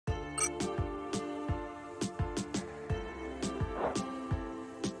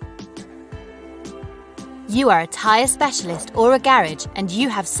You are a tyre specialist or a garage and you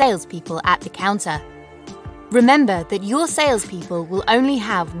have salespeople at the counter. Remember that your salespeople will only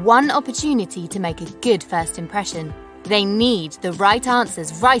have one opportunity to make a good first impression. They need the right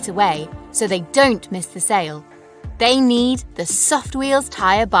answers right away so they don't miss the sale. They need the Softwheels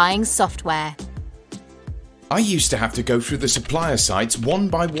tyre buying software. I used to have to go through the supplier sites one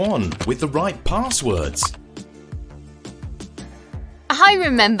by one with the right passwords. I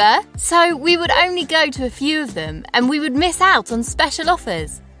remember, so we would only go to a few of them and we would miss out on special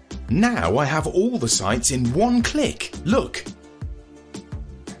offers. Now I have all the sites in one click. Look!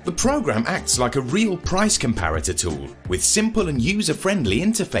 The program acts like a real price comparator tool with simple and user-friendly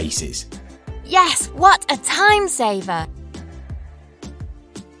interfaces. Yes, what a time saver!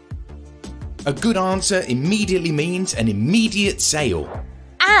 A good answer immediately means an immediate sale.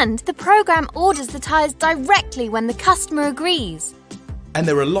 And the program orders the tyres directly when the customer agrees. And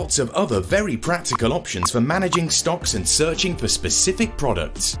there are lots of other very practical options for managing stocks and searching for specific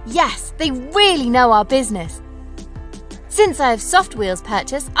products. Yes, they really know our business. Since I have Softwheels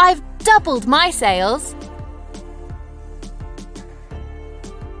purchase, I've doubled my sales.